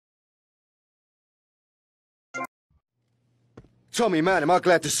Tommy, man, am I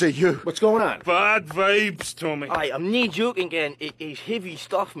glad to see you. What's going on? Bad vibes, Tommy. Aye, I'm nae joking, Ken. He's heavy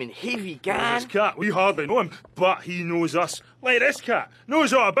stuff, man. Heavy, Ken. This cat, we hardly know him, but he knows us. Like this cat,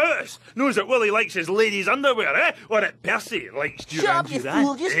 knows all about us. Knows that Willie likes his ladies' underwear, eh? Or that Percy likes Duran Shut up, you Duran.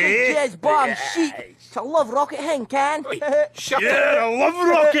 fool. Just get jazz bomb shit. It's a love rocket thing, Ken. Shut Yeah, a love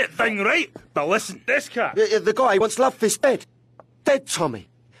rocket thing, right? But listen, this cat. The guy wants Love Fist dead. Dead, Tommy.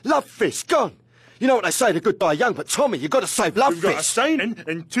 Love Fist, gone. You know what they say, the good die young, but Tommy, you got to save Love We've got a Fist. signing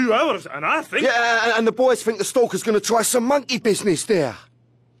in 2 hours, and I think... Yeah, and the boys think the stalker's going to try some monkey business there.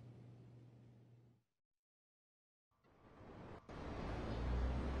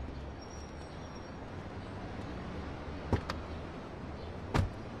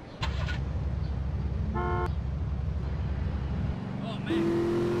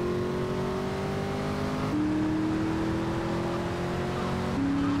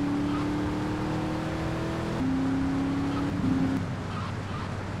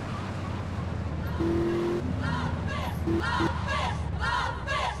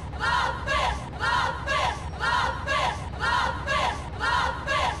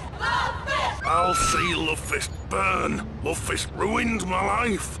 I'll see Love Fist burn. Love Fist ruined my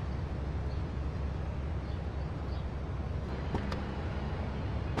life.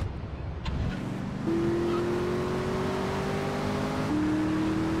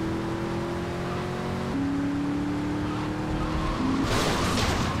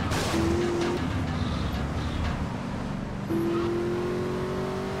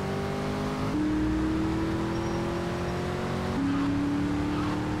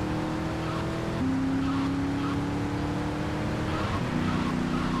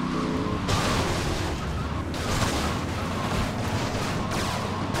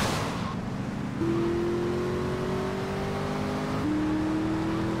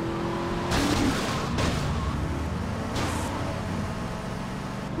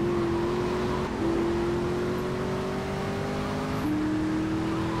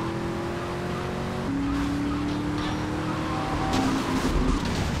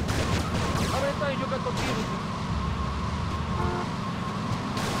 Abre aí, jogador, tiro.